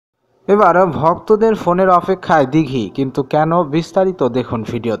এবার ভক্তদের ফোনের অপেক্ষায় দিঘি, কিন্তু কেন? বিস্তারিত দেখুন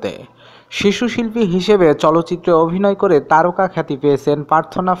ভিডিওতে। শিশু শিল্পী হিসেবে চলচ্চিত্রে অভিনয় করে তারকা খ্যাতি পেয়েছেন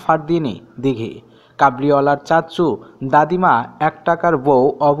প্রার্থনা ফারদিনী দিঘি। কাবলিওয়ালার চাচ্চু, দাদিমা, এক টাকার বউ,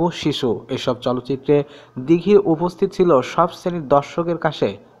 অবশ শিশু এসব চলচ্চিত্রে দিঘির উপস্থিত ছিল সব শ্রেণীর দর্শকের কাছে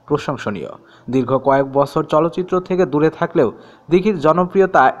প্রশংসনীয়। দীর্ঘ কয়েক বছর চলচ্চিত্র থেকে দূরে থাকলেও দিঘির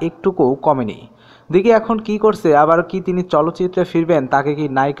জনপ্রিয়তা একটুকুও কমেনি। দিঘি এখন কি করছে, আবার কি তিনি চলচ্চিত্রে ফিরবেন, তাকে কি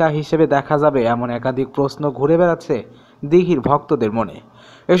নায়িকা হিসেবে দেখা যাবে, এমন একাধিক প্রশ্ন ঘুরে বেড়াচ্ছে দিঘির ভক্তদের মনে।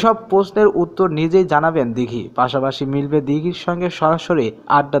 এসব প্রশ্নের উত্তর নিজেই জানাবেন দিঘি, পাশাপাশি মিলবে দিঘির সঙ্গে সরাসরি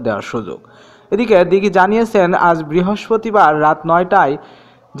আড্ডা দেওয়ার সুযোগ। এদিকে দিঘি জানিয়েছেন, আজ বৃহস্পতিবার রাত 9টায়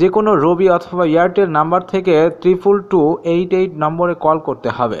যে কোনো রবি অথবা এয়ারটেল নাম্বার থেকে 222288 নম্বরে কল করতে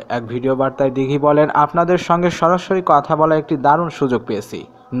হবে। এক ভিডিও বার্তায় দিঘি বলেন, আপনাদের সঙ্গে সরাসরি কথা বলার একটি দারুণ সুযোগ পেয়েছি।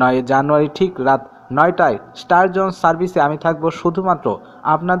 9 জানুয়ারি ঠিক রাত 9টায় স্টার জোন সার্ভিসে আমি থাকবো শুধুমাত্র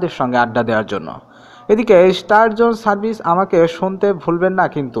আপনাদের সঙ্গে আড্ডা দেওয়ার জন্য। এদিকে স্টার জোন সার্ভিস আমাকে শুনতে ভুলবেন না,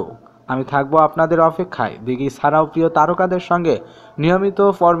 কিন্তু আমি থাকবো আপনাদের অপেক্ষায়। দিঘি ছাড়াও প্রিয় তারকাদের সঙ্গে নিয়মিত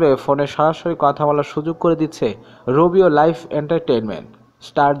পর্বে ফোনে সরাসরি কথা বলার সুযোগ করে দিচ্ছে রবিও লাইফ এন্টারটেইনমেন্ট।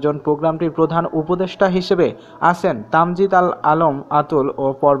 স্টার জোন প্রোগ্রামটির প্রধান উপদেষ্টা হিসেবে আছেন তামজিদ আলম আতুল ও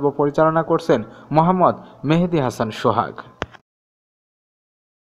পর্ব পরিচালনা করছেন মোহাম্মদ মেহেদী হাসান সোহাগ।